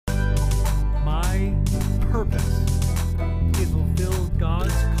purpose is to fulfill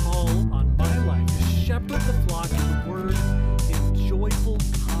God's call on my life to shepherd the flock of the Word in joyful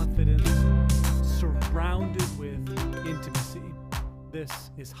confidence, surrounded with intimacy. This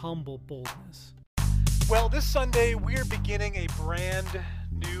is humble boldness. Well, this Sunday we're beginning a brand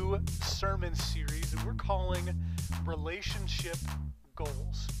new sermon series that we're calling Relationship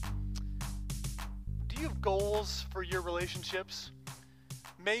Goals. Do you have goals for your relationships?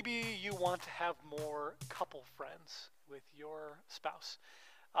 Maybe you want to have more couple friends with your spouse.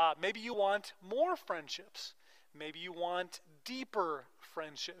 Maybe you want more friendships. Maybe you want deeper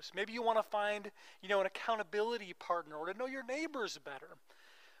friendships. Maybe you want to find, an accountability partner or to know your neighbors better.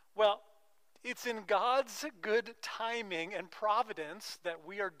 Well, it's in God's good timing and providence that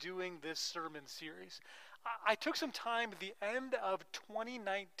we are doing this sermon series. I took some time at the end of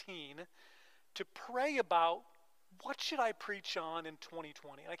 2019 to pray about what should I preach on in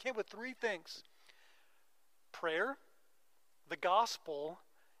 2020. And I came with three things: prayer, the gospel,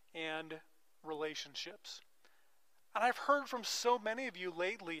 and relationships. And I've heard from so many of you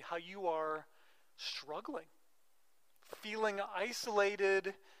lately how you are struggling, feeling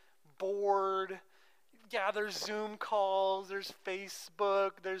isolated, bored. Yeah, there's Zoom calls, there's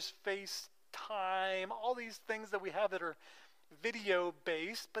Facebook, there's FaceTime, all these things that we have that are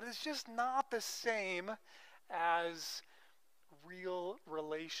video-based, but it's just not the same as real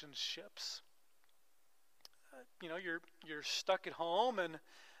relationships. You're stuck at home and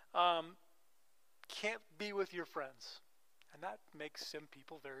can't be with your friends, and that makes some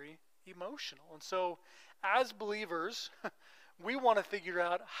people very emotional. And so, as believers, we want to figure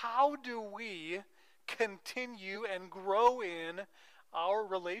out, how do we continue and grow in our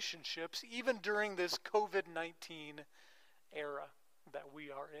relationships even during this COVID-19 era that we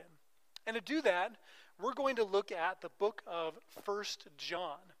are in. And to do that, we're going to look at the book of 1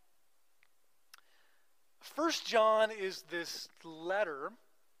 John. 1 John is this letter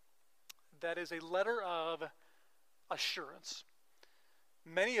that is a letter of assurance.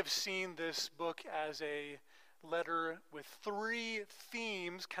 Many have seen this book as a letter with three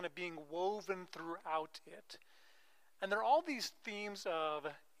themes kind of being woven throughout it. And there are all these themes of,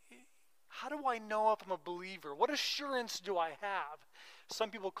 how do I know if I'm a believer? What assurance do I have?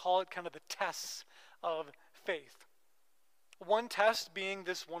 Some people call it kind of the tests of faith. One test being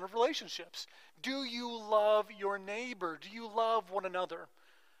this one of relationships. Do you love your neighbor? Do you love one another?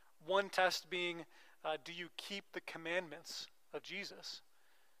 One test being, do you keep the commandments of Jesus?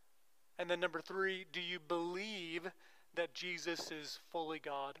 And then number three, do you believe that Jesus is fully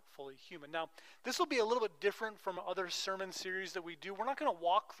God, fully human? Now, this will be a little bit different from other sermon series that we do. We're not going to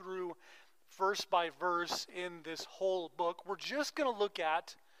walk through verse by verse in this whole book. We're just going to look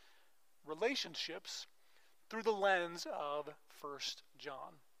at relationships through the lens of 1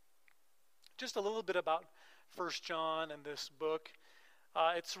 John. Just a little bit about 1 John and this book.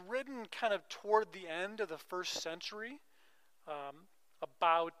 It's written kind of toward the end of the first century,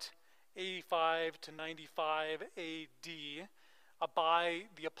 about 85 to 95 AD, by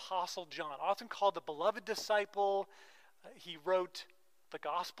the Apostle John, often called the beloved disciple. He wrote the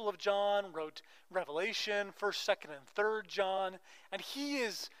Gospel of John, wrote Revelation, 1st, 2nd, and 3rd John, and he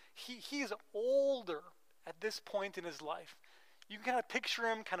is older at this point in his life. You can kind of picture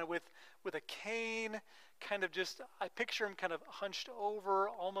him kind of with a cane, I picture him kind of hunched over,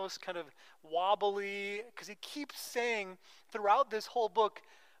 almost kind of wobbly, because he keeps saying throughout this whole book,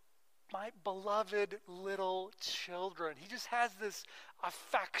 my beloved little children. He just has this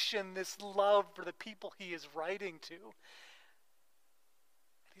affection, this love for the people he is writing to. And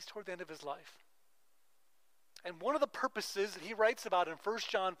he's toward the end of his life. And one of the purposes that he writes about in 1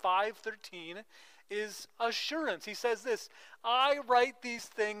 John 5:13 is assurance. He says this: I write these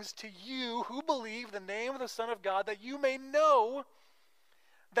things to you who believe the name of the Son of God, that you may know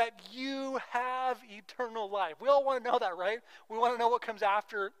that you have eternal life. We all want to know that, right? We want to know what comes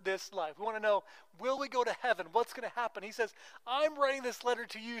after this life. We want to know, will we go to heaven? What's going to happen? He says, I'm writing this letter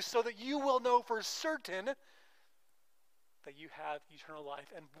to you so that you will know for certain that you have eternal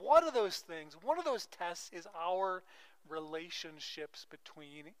life. And one of those things, one of those tests is our relationships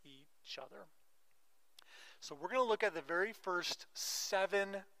between each other. So we're going to look at the very first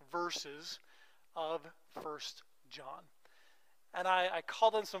 7 verses of 1 John. And I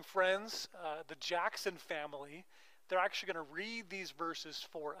called in some friends, the Jackson family. They're actually going to read these verses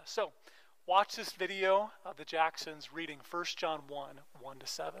for us. So watch this video of the Jacksons reading 1 John 1,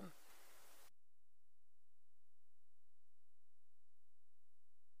 1-7.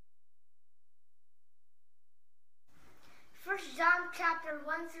 1 John chapter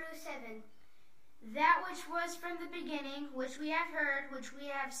 1 through 7. That which was from the beginning, which we have heard, which we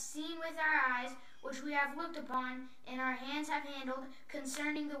have seen with our eyes, which we have looked upon, and our hands have handled,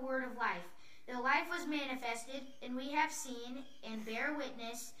 concerning the word of life. The life was manifested, and we have seen, and bear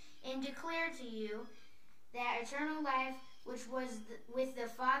witness, and declare to you that eternal life which was with the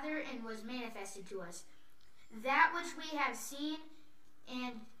Father and was manifested to us. That which we have seen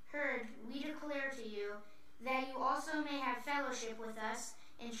and heard we declare to you, that you also may have fellowship with us,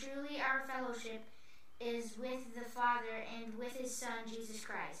 and truly our fellowship is with the Father and with his Son, Jesus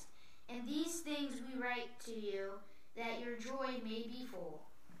Christ. And these things we write to you, that your joy may be full.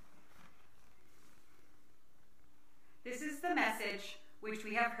 This is the message which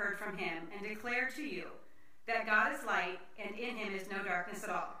we have heard from him and declare to you, that God is light, and in him is no darkness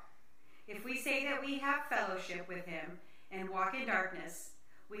at all. If we say that we have fellowship with him and walk in darkness,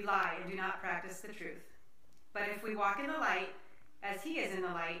 we lie and do not practice the truth. But if we walk in the light, as he is in the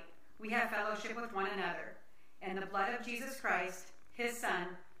light, we have fellowship with one another, and the blood of Jesus Christ, his Son,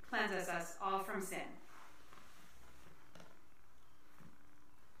 cleanses us all from sin.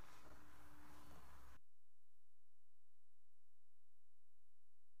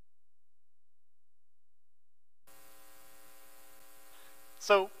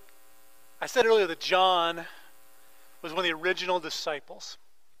 So, I said earlier that John was one of the original disciples.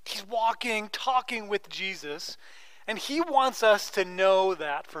 He's walking, talking with Jesus, and he wants us to know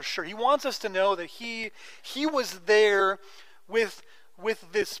that for sure. He wants us to know that he was there with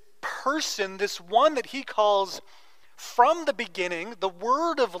this person, this one that he calls from the beginning, the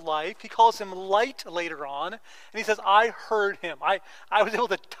word of life. He calls him light later on, and he says, I heard him. I was able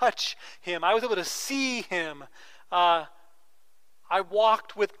to touch him. I was able to see him. I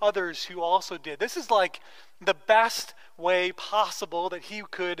walked with others who also did. This is like the best way possible that he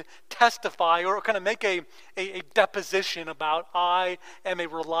could testify or kind of make a deposition about, I am a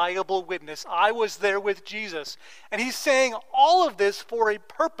reliable witness. I was there with Jesus. And he's saying all of this for a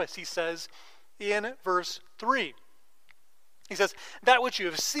purpose, he says in verse 3. He says, that which you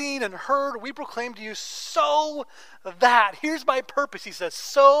have seen and heard, we proclaim to you, so that, here's my purpose, he says,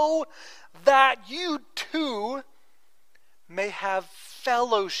 so that you too may have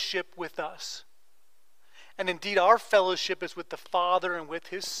fellowship with us. And indeed, our fellowship is with the Father and with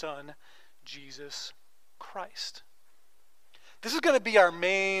his Son, Jesus Christ. This is going to be our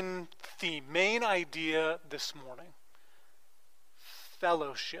main theme, main idea this morning.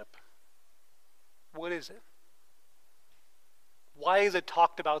 Fellowship. What is it? Why is it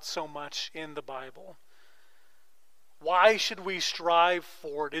talked about so much in the Bible? Why should we strive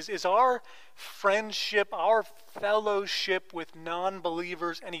for it? Is our friendship, our fellowship with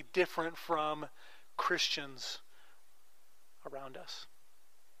non-believers any different from Christians around us?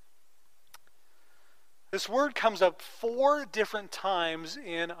 This word comes up 4 different times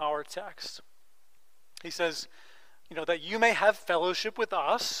in our text. He says, that you may have fellowship with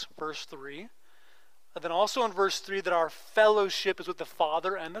us, verse 3. And then also in verse 3 that our fellowship is with the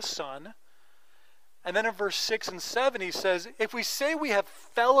Father and the Son. And then in verse 6 and 7 he says, if we say we have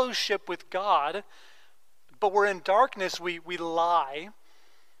fellowship with God, but we're in darkness, we lie.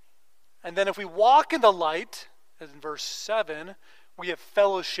 And then if we walk in the light, as in verse 7, we have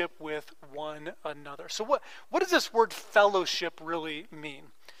fellowship with one another. So what does this word fellowship really mean?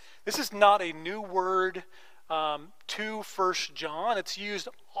 This is not a new word to 1 John. It's used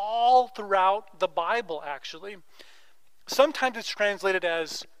all throughout the Bible, actually. Sometimes it's translated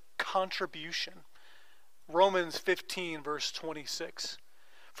as contribution. Romans 15, verse 26.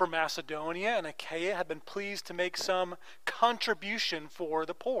 For Macedonia and Achaia have been pleased to make some contribution for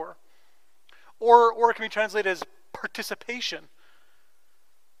the poor. Or it can be translated as participation.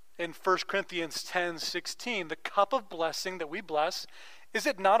 In 1 Corinthians 10:16, the cup of blessing that we bless, is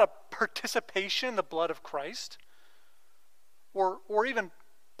it not a participation in the blood of Christ? Or even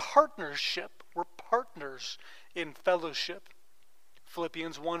partnership. We're partners in fellowship.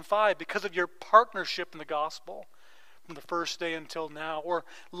 Philippians 1:5, because of your partnership in the gospel from the first day until now. Or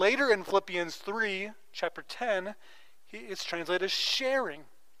later in Philippians 3, chapter 10, it's translated as sharing.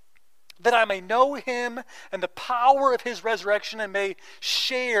 That I may know him and the power of his resurrection and may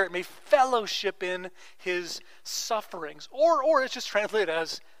fellowship in his sufferings. Or it's just translated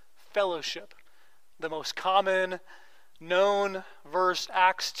as fellowship. The most common known verse,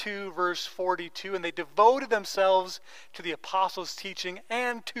 Acts 2, verse 42, and they devoted themselves to the apostles' teaching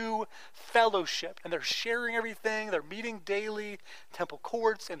and to fellowship. And they're sharing everything. They're meeting daily, temple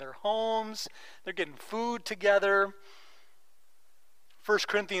courts, in their homes. They're getting food together. 1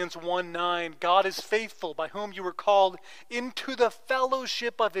 Corinthians 1:9, God is faithful, by whom you were called into the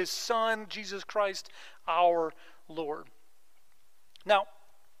fellowship of his Son, Jesus Christ, our Lord. Now,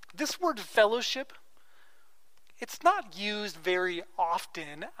 This word fellowship, it's not used very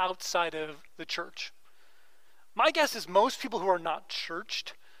often outside of the church. My guess is most people who are not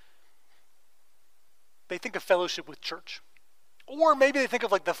churched, they think of fellowship with church. Or maybe they think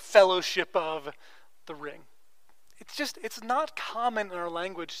of like the fellowship of the ring. It's not common in our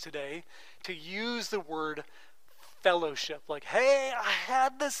language today to use the word fellowship. Like, hey, I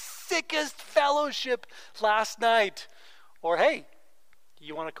had the sickest fellowship last night. Or, hey,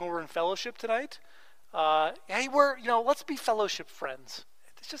 you want to come over and fellowship tonight? Hey, let's be fellowship friends.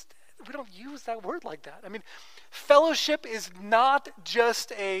 We don't use that word like that. I mean, fellowship is not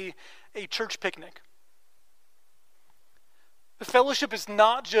just a church picnic. The fellowship is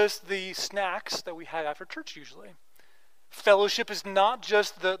not just the snacks that we have after church usually. Fellowship is not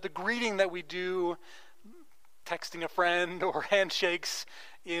just the greeting that we do, texting a friend or handshakes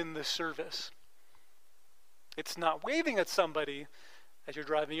in the service. It's not waving at somebody as you're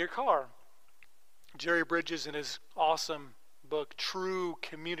driving your car. Jerry Bridges, in his awesome book, True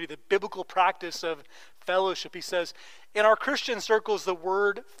Community, the biblical practice of fellowship, he says, in our Christian circles, the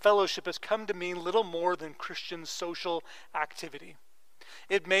word fellowship has come to mean little more than Christian social activity.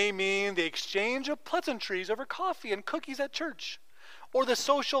 It may mean the exchange of pleasantries over coffee and cookies at church, or the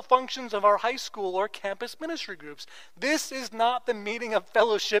social functions of our high school or campus ministry groups. This is not the meaning of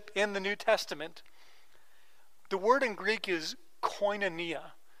fellowship in the New Testament. The word in Greek is koinonia.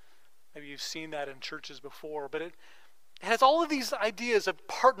 Maybe you've seen that in churches before, but it has all of these ideas of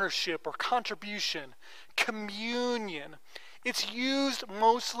partnership or contribution, communion. It's used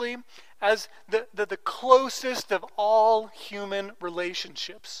mostly as the closest of all human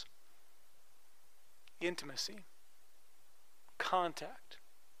relationships. Intimacy, contact,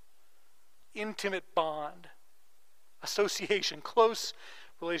 intimate bond, association, close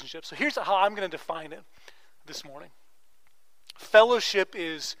relationship. So here's how I'm going to define it this morning. Fellowship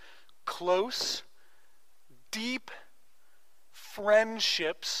is close, deep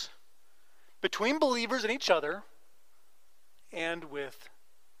friendships between believers and each other and with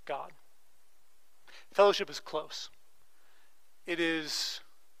God. Fellowship is close. It is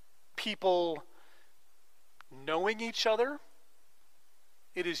people knowing each other.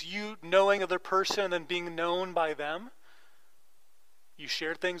 It is you knowing the other person and then being known by them. You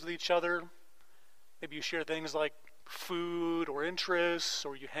share things with each other. Maybe you share things like food or interests,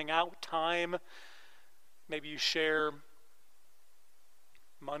 or you hang out time. Maybe you share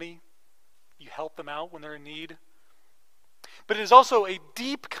money. You help them out when they're in need. But it is also a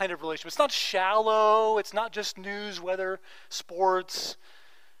deep kind of relationship. It's not shallow. It's not just news, weather, sports.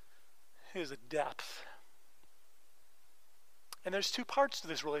 It is a depth. And there's two parts to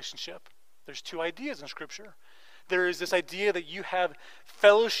this relationship. There's two ideas in Scripture. There is this idea that you have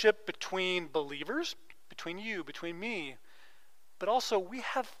fellowship between believers, between you, between me, but also we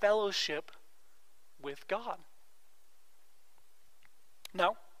have fellowship with God.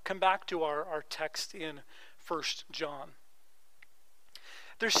 Now, come back to our text in 1 John.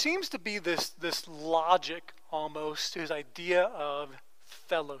 There seems to be this logic almost to his idea of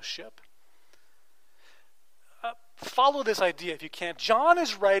fellowship. Follow this idea if you can. John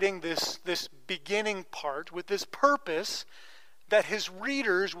is writing this beginning part with this purpose that his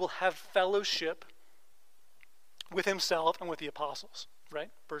readers will have fellowship with himself and with the apostles,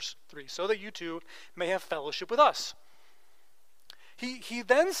 right? Verse 3, so that you too may have fellowship with us. He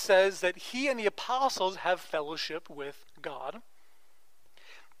then says that he and the apostles have fellowship with God.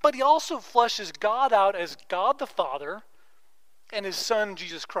 But he also fleshes God out as God the Father and his Son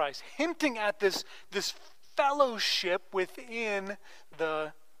Jesus Christ, hinting at this fellowship within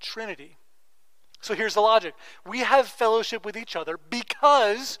the Trinity. So here's the logic. We have fellowship with each other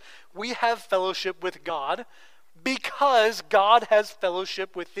because we have fellowship with God, because God has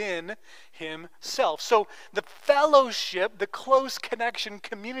fellowship within himself. So the fellowship, the close connection,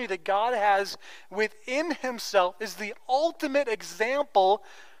 community that God has within himself is the ultimate example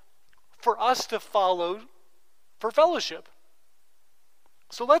for us to follow for fellowship.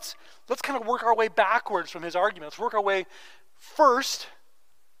 So let's kind of work our way backwards from his argument. Let's work our way first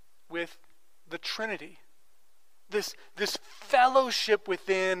with the Trinity. This fellowship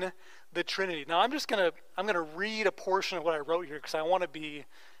within the Trinity. Now I'm gonna read a portion of what I wrote here because I want to be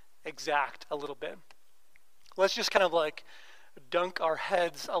exact a little bit. Let's just kind of like dunk our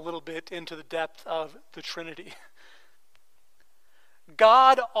heads a little bit into the depth of the Trinity.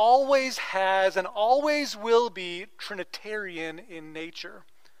 God always has and always will be Trinitarian in nature.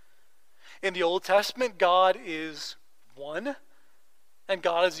 In the Old Testament, God is one, and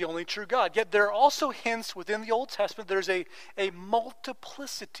God is the only true God. Yet there are also hints within the Old Testament there's a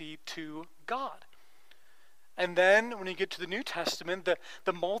multiplicity to God. And then when you get to the New Testament,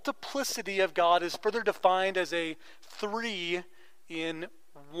 the multiplicity of God is further defined as a 3 in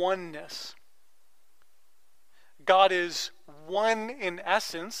oneness. God is 1 in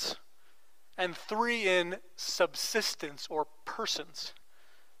essence and 3 in subsistence or persons.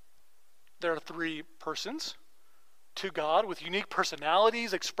 There are 3 persons to God with unique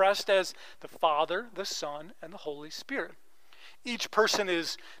personalities expressed as the Father, the Son, and the Holy Spirit. Each person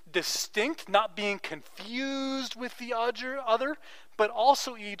is distinct, not being confused with the other, but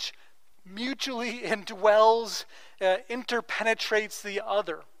also each mutually indwells, interpenetrates the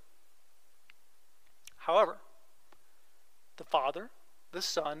other. However, the Father, the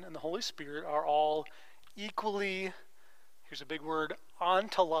Son, and the Holy Spirit are all equally, here's a big word,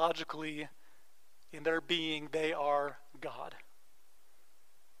 ontologically in their being, they are God.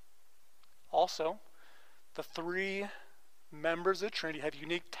 Also, the 3 members of the Trinity have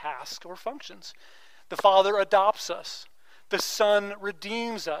unique tasks or functions. The Father adopts us. The Son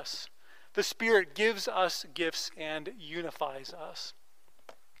redeems us. The Spirit gives us gifts and unifies us.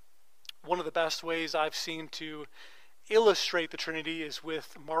 One of the best ways I've seen to illustrate the Trinity is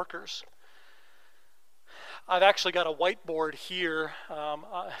with markers. I've actually got a whiteboard here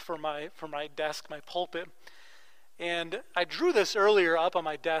for my desk, my pulpit. And I drew this earlier up on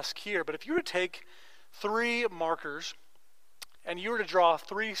my desk here, but if you were to take 3 markers and you were to draw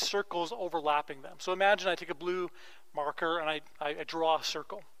 3 circles overlapping them. So imagine I take a blue marker and I draw a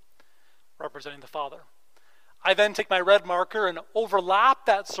circle representing the Father. I then take my red marker and overlap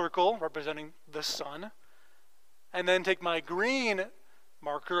that circle representing the Son, and then take my green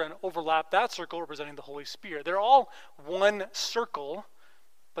marker and overlap that circle representing the Holy Spirit. They're all 1 circle,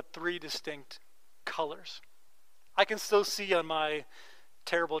 but 3 distinct colors. I can still see on my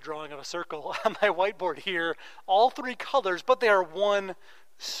terrible drawing of a circle on my whiteboard here all 3 colors, but they are 1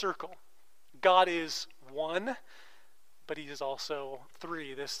 circle. God is 1, but he is also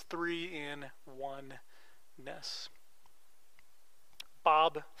 3, this 3 in oneness.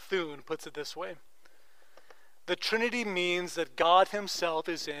 Bob Thune puts it this way: the Trinity means that God himself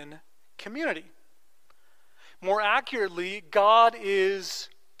is in community. More accurately, God is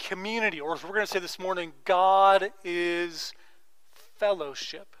community, or as we're going to say this morning, God is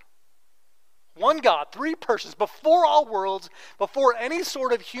fellowship. 1 God, 3 persons. Before all worlds, before any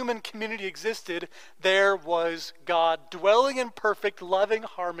sort of human community existed, there was God dwelling in perfect, loving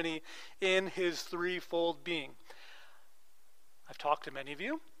harmony in his threefold being. I've talked to many of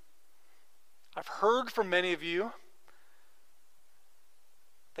you. I've heard from many of you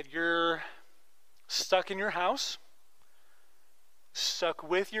that you're stuck in your house, stuck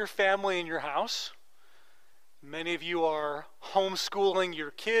with your family in your house. Many of you are homeschooling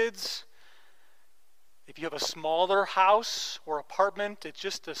your kids. If you have a smaller house or apartment, it's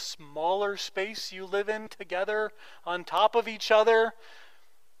just a smaller space you live in together on top of each other.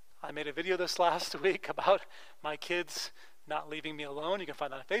 I made a video this last week about my kids not leaving me alone. You can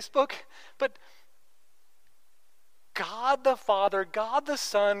find that on Facebook. But God the Father, God the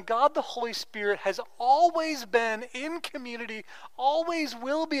Son, God the Holy Spirit has always been in community, always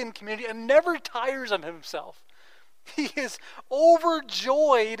will be in community, and never tires of himself. He is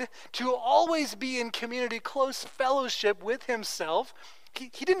overjoyed to always be in community, close fellowship with himself.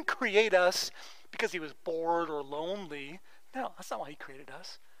 He didn't create us because he was bored or lonely. No, that's not why he created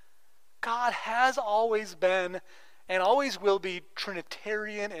us. God has always been and always will be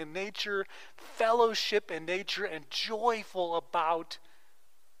Trinitarian in nature, fellowship in nature, and joyful about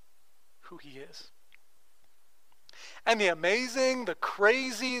who he is. And the amazing, the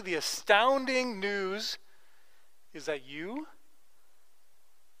crazy, the astounding news is that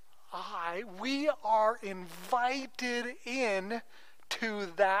we are invited in to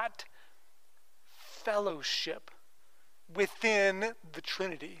that fellowship within the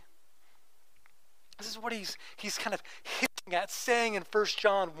Trinity. This is what he's kind of hitting at, saying in 1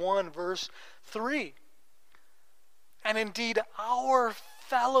 John 1, verse 3. And indeed, our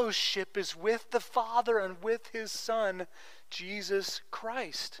fellowship is with the Father and with his Son, Jesus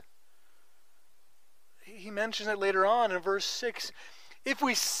Christ. He mentions it later on in verse 6. If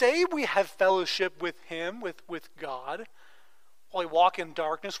we say we have fellowship with him, with God, while we walk in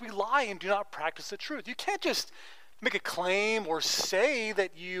darkness, we lie and do not practice the truth. You can't just make a claim or say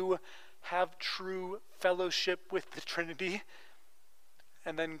that you have true fellowship with the Trinity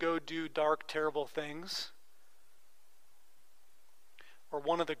and then go do dark, terrible things. Or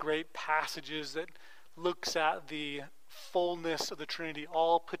one of the great passages that looks at the fullness of the Trinity,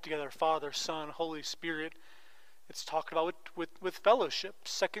 all put together, Father, Son, Holy Spirit. It's talked about with fellowship,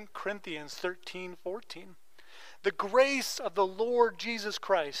 2 Corinthians 13:14. The grace of the Lord Jesus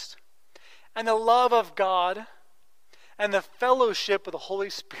Christ and the love of God and the fellowship of the Holy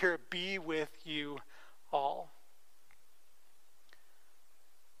Spirit be with you all.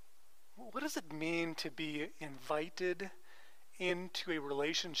 What does it mean to be invited into a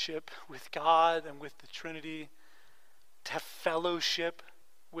relationship with God and with the Trinity, to have fellowship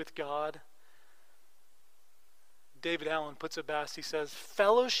with God? David Allen puts it best. He says,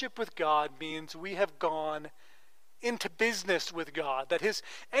 fellowship with God means we have gone into business with God, that his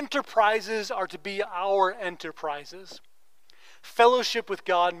enterprises are to be our enterprises. Fellowship with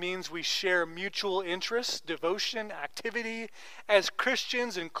God means we share mutual interests, devotion, activity. As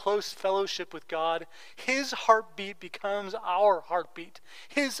Christians in close fellowship with God, his heartbeat becomes our heartbeat.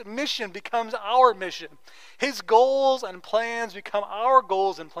 His mission becomes our mission. His goals and plans become our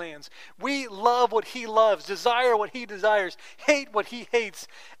goals and plans. We love what he loves, desire what he desires, hate what he hates,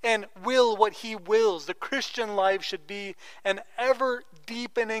 and will what he wills. The Christian life should be an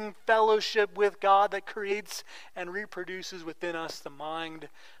ever-deepening fellowship with God that creates and reproduces within us the mind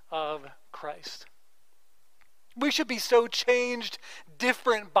of Christ. We should be so changed,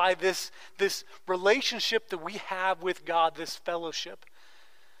 different by this relationship that we have with God, this fellowship.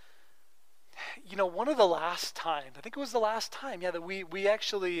 You know, one of the last times, I think it was the last time, that we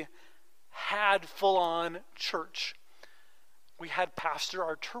actually had full-on church. We had Pastor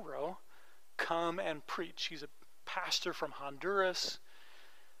Arturo come and preach. He's a pastor from Honduras.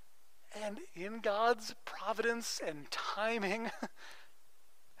 And in God's providence and timing,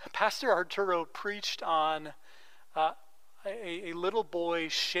 Pastor Arturo preached on a little boy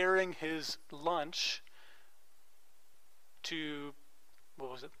sharing his lunch to,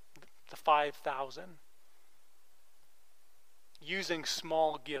 the 5,000, using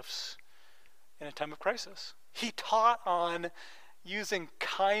small gifts in a time of crisis. He taught on using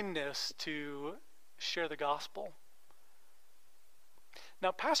kindness to share the gospel.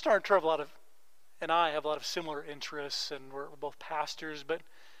 Now, Pastor Arturo and I have a lot of similar interests, and we're both pastors, but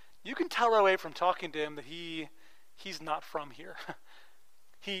you can tell right away from talking to him that he's not from here.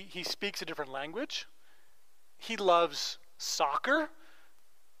 He speaks a different language. He loves soccer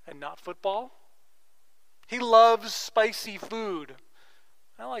and not football. He loves spicy food.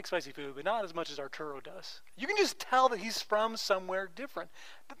 I like spicy food, but not as much as Arturo does. You can just tell that he's from somewhere different.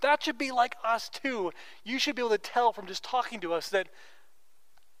 That should be like us too. You should be able to tell from just talking to us that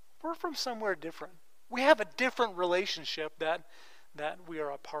we're from somewhere different. We have a different relationship that we are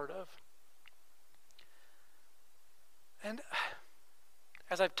a part of. And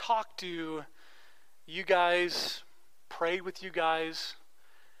as I've talked to you guys, prayed with you guys,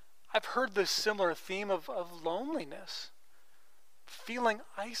 I've heard this similar theme of loneliness, feeling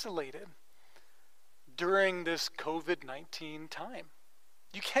isolated during this COVID-19 time.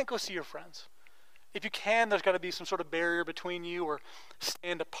 You can't go see your friends. If you can, there's got to be some sort of barrier between you, or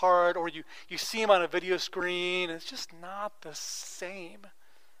stand apart, or you see them on a video screen. It's just not the same.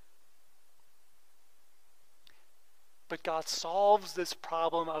 But God solves this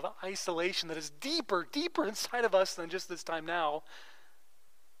problem of isolation that is deeper inside of us than just this time now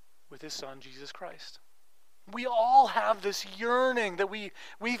with his Son, Jesus Christ. We all have this yearning that we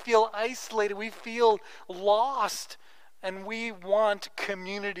feel isolated, we feel lost, and we want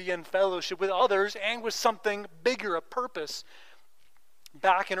community and fellowship with others and with something bigger, a purpose.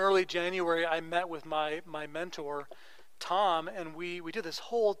 Back in early January, I met with my mentor, Tom, and we did this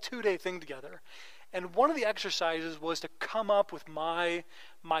whole 2-day thing together. And one of the exercises was to come up with my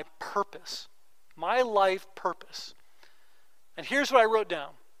purpose, my life purpose. And here's what I wrote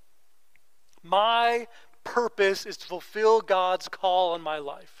down. My purpose is to fulfill God's call on my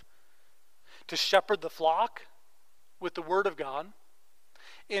life, to shepherd the flock with the word of God,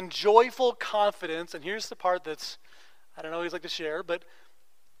 in joyful confidence, and here's the part that's, I don't know, always like to share, but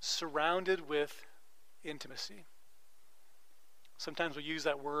surrounded with intimacy. Sometimes we use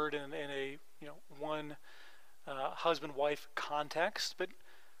that word in a one husband-wife context, but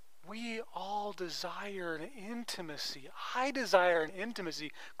we all desire an intimacy. I desire an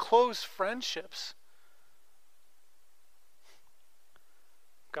intimacy, close friendships.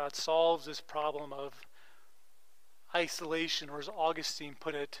 God solves this problem of isolation, or as Augustine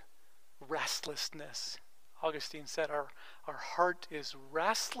put it, restlessness. Augustine said our heart is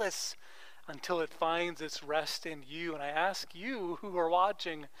restless until it finds its rest in you. And I ask you who are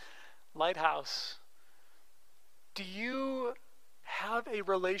watching Lighthouse, do you have a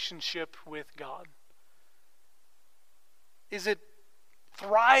relationship with God? Is it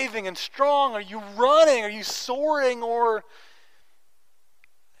thriving and strong? Are you running? Are you soaring? Or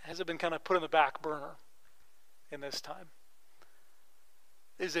has it been kind of put on the back burner in this time?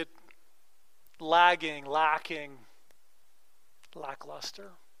 Is it lagging, lacking,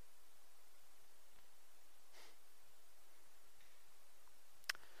 lackluster?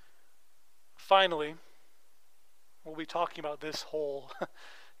 finally, we'll be talking about this whole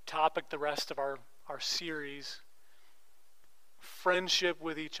topic the rest of our series, friendship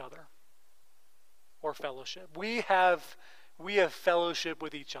with each other, or fellowship. We have fellowship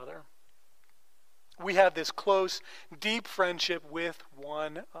with each other. We have this close, deep friendship with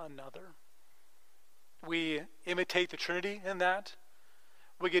one another. We imitate the Trinity in that.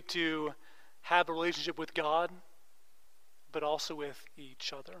 We get to have a relationship with God, but also with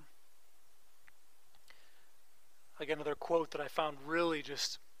each other. Again, another quote that I found really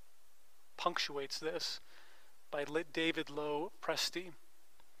just punctuates this by David Lowe Presti.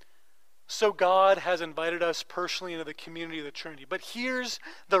 So God has invited us personally into the community of the Trinity. But here's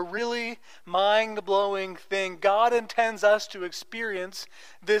the really mind-blowing thing. God intends us to experience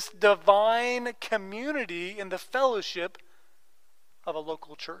this divine community in the fellowship of a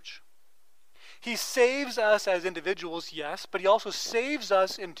local church. He saves us as individuals, yes, but he also saves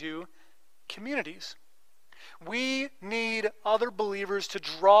us into communities. We need other believers to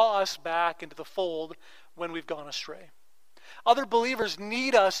draw us back into the fold when we've gone astray. Other believers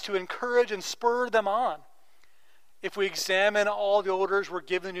need us to encourage and spur them on. If we examine all the orders we're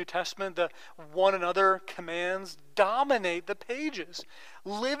given in the New Testament, the one another commands dominate the pages.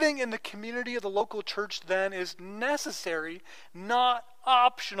 Living in the community of the local church then is necessary, not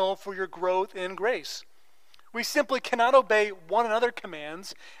optional for your growth in grace. We simply cannot obey one another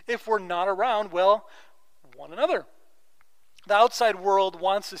commands if we're not around, well, one another. The outside world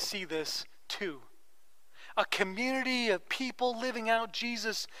wants to see this too. A community of people living out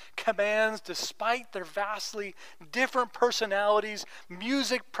Jesus' commands despite their vastly different personalities,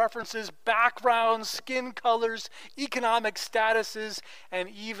 music preferences, backgrounds, skin colors, economic statuses, and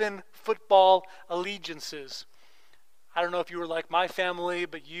even football allegiances. I don't know if you were like my family,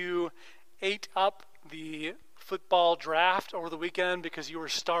 but you ate up the football draft over the weekend because you were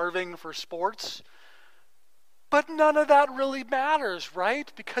starving for sports. But none of that really matters, right?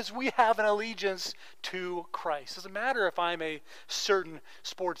 Because we have an allegiance to Christ. It doesn't matter if I'm a certain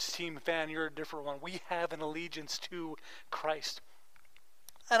sports team fan, you're a different one. We have an allegiance to Christ.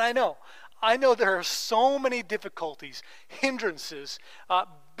 And I know there are so many difficulties, hindrances,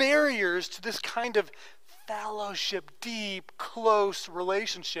 barriers to this kind of fellowship, deep, close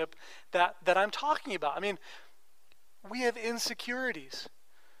relationship that I'm talking about. I mean, we have insecurities.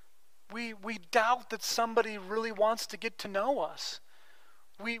 We doubt that somebody really wants to get to know us.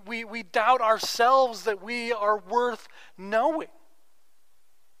 We doubt ourselves that we are worth knowing.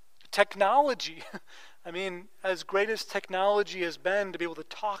 Technology. I mean, as great as technology has been to be able to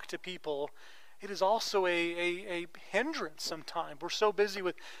talk to people, it is also a hindrance sometimes. We're so busy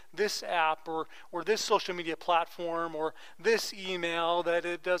with this app or this social media platform or this email that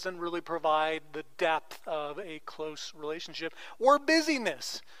it doesn't really provide the depth of a close relationship. Or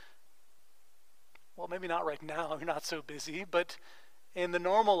busyness. Well, maybe not right now, you're not so busy, but in the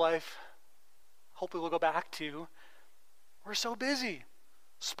normal life, hopefully we'll go back to, we're so busy.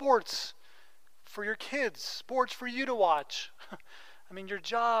 Sports for your kids, sports for you to watch. I mean, your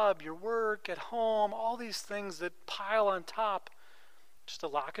job, your work, at home, all these things that pile on top. Just a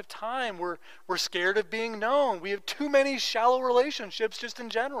lack of time. We're scared of being known. We have too many shallow relationships just in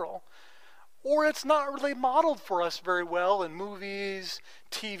general. Or it's not really modeled for us very well in movies,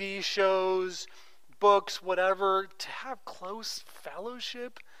 TV shows, books, whatever, to have close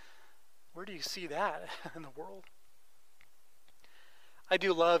fellowship. Where do you see that in the world? I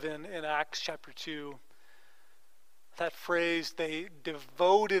do love in Acts chapter 2 that phrase, they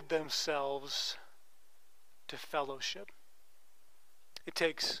devoted themselves to fellowship. It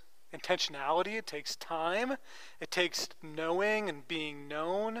takes intentionality, it takes time, it takes knowing and being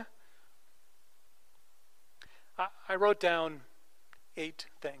known. I wrote down 8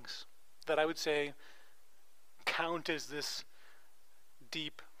 things that I would say count as this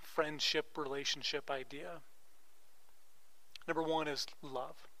deep friendship relationship idea. Number 1 is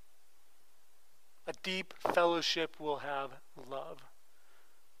love. A deep fellowship will have love.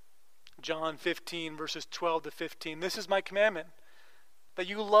 John 15 verses 12 to 15. This is my commandment, that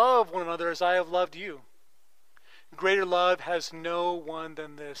you love one another as I have loved you. Greater love has no one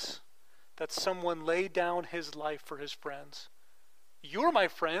than this, that someone lay down his life for his friends. You're my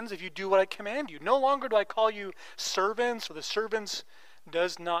friends if you do what I command you. No longer do I call you servants, for the servant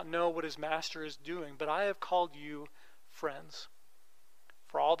does not know what his master is doing, but I have called you friends.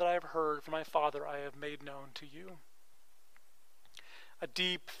 For all that I have heard from my Father I have made known to you. A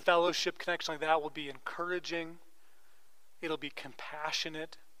deep fellowship connection like that will be encouraging. It'll be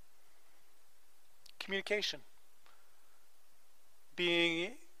compassionate. Communication.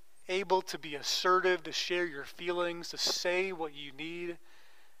 Being able to be assertive, to share your feelings, to say what you need,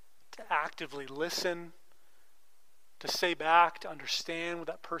 to actively listen, to say back, to understand what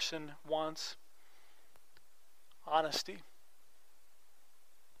that person wants. Honesty.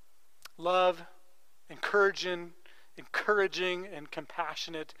 Love, encouraging and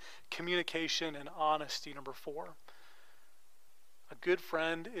compassionate communication and honesty. Number 4. A good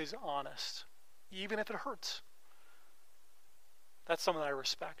friend is honest, even if it hurts. That's someone I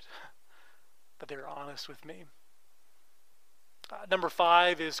respect, that they're honest with me. Number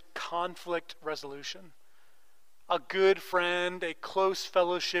 5 is conflict resolution. A good friend, a close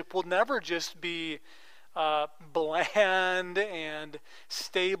fellowship will never just be bland and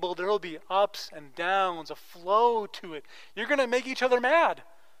stable. There will be ups and downs, a flow to it. You're going to make each other mad.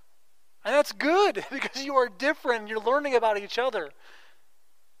 And that's good because you are different. You're learning about each other.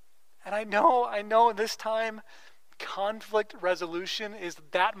 And I know this time conflict resolution is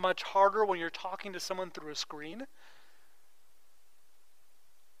that much harder when you're talking to someone through a screen.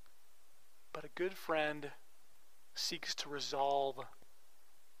 But a good friend seeks to resolve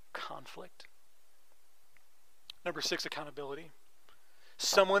conflict. Number 6, accountability.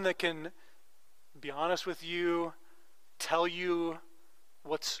 Someone that can be honest with you, tell you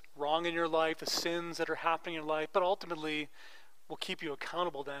what's wrong in your life, the sins that are happening in your life, but ultimately will keep you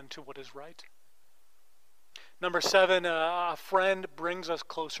accountable then to what is right. Number 7, a friend brings us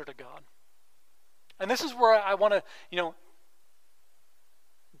closer to God. And this is where I want to,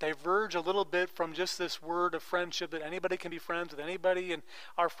 diverge a little bit from just this word of friendship, that anybody can be friends with anybody, and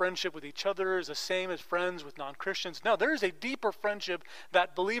our friendship with each other is the same as friends with non-Christians. No, there is a deeper friendship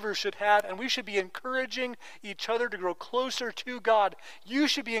that believers should have, and we should be encouraging each other to grow closer to God. You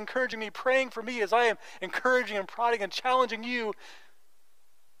should be encouraging me, praying for me as I am encouraging and prodding and challenging you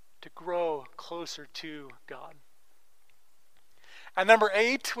to grow closer to God. And number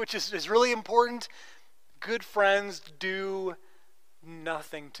 8, which is really important, good friends do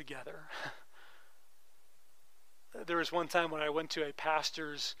nothing together. There was one time when I went to a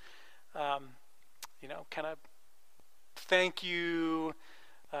pastor's, kind of thank you,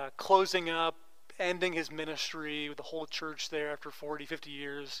 closing up, ending his ministry with the whole church there after 40, 50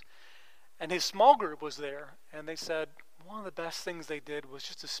 years. And his small group was there. And they said one of the best things they did was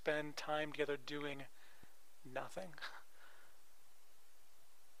just to spend time together doing nothing.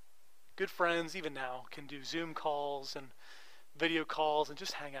 Good friends, even now, can do Zoom calls and video calls and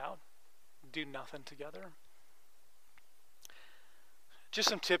just hang out, do nothing together. Just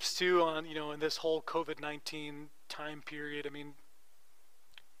some tips too on, in this whole COVID-19 time period.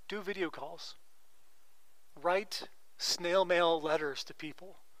 Do video calls. Write snail mail letters to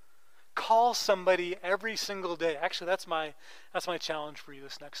people. Call somebody every single day. Actually, that's my challenge for you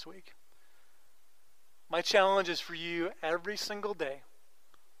this next week. My challenge is for you every single day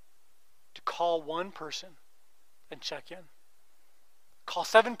to call one person and check in. Call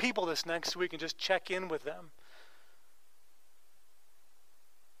 7 people this next week and just check in with them.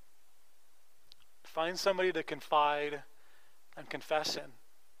 Find somebody to confide and confess in,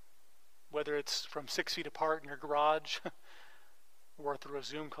 whether it's from 6 feet apart in your garage or through a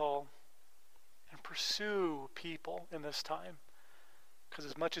Zoom call. And pursue people in this time, because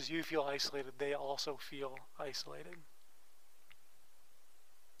as much as you feel isolated, they also feel isolated.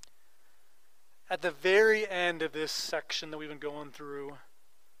 At the very end of this section that we've been going through,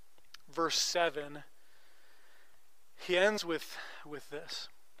 verse 7, he ends with this.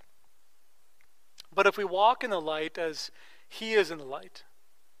 But if we walk in the light as he is in the light,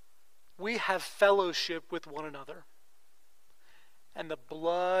 we have fellowship with one another. And the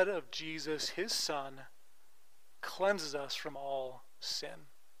blood of Jesus, his Son, cleanses us from all sin.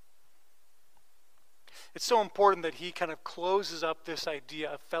 It's so important that he kind of closes up this idea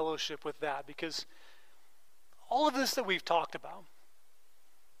of fellowship with that, because all of this that we've talked about,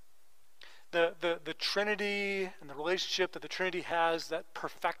 the Trinity and the relationship that the Trinity has, that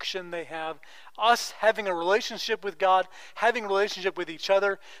perfection they have, us having a relationship with God, having a relationship with each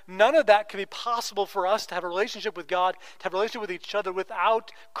other, none of that can be possible for us to have a relationship with God, to have a relationship with each other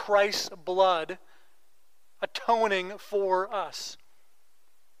without Christ's blood atoning for us.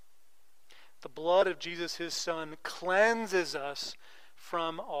 The blood of Jesus, his Son, cleanses us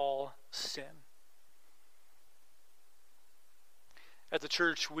from all sin. As a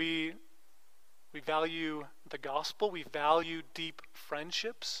church, we value the gospel. We value deep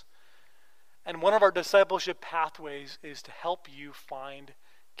friendships. And one of our discipleship pathways is to help you find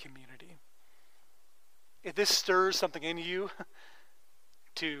community. If this stirs something in you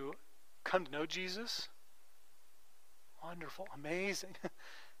to come to know Jesus, wonderful, amazing.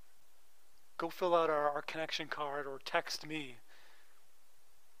 Go fill out our connection card or text me.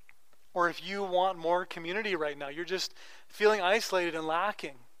 Or if you want more community right now, you're just feeling isolated and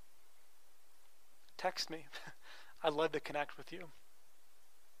lacking, text me. I'd love to connect with you.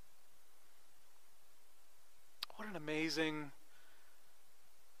 What an amazing,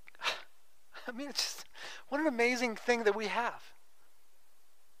 what an amazing thing that we have.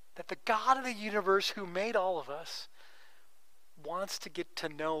 That the God of the universe who made all of us wants to get to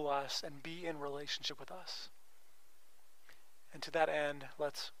know us and be in relationship with us. And to that end,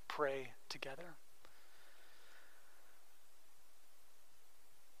 let's pray together.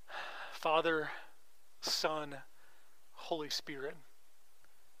 Father, Son, Holy Spirit,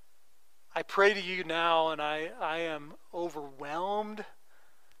 I pray to you now, and I am overwhelmed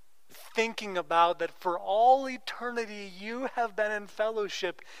thinking about that for all eternity you have been in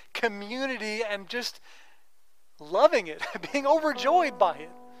fellowship, community, and just loving it, being overjoyed by it.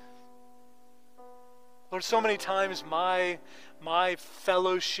 Lord, so many times my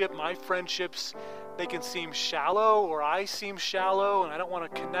fellowship, my friendships, they can seem shallow, or I seem shallow, and I don't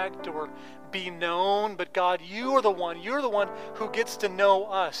want to connect or be known. But God, you're the one who gets to know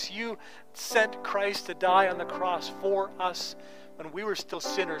us. You sent Christ to die on the cross for us when we were still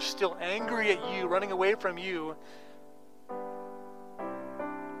sinners, still angry at you, running away from you.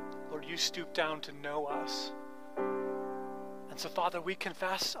 Lord, you stooped down to know us. And so, Father, we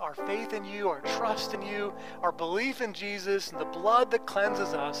confess our faith in you, our trust in you, our belief in Jesus, and the blood that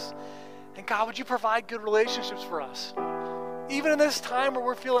cleanses us. And God, would you provide good relationships for us? Even in this time where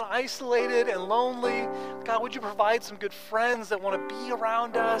we're feeling isolated and lonely, God, would you provide some good friends that want to be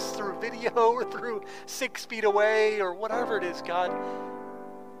around us through video or through 6 feet away or whatever it is, God,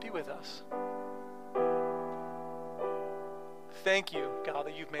 be with us. Thank you, God,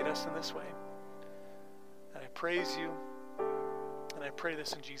 that you've made us in this way. And I praise you. And I pray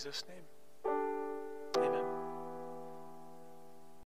this in Jesus' name.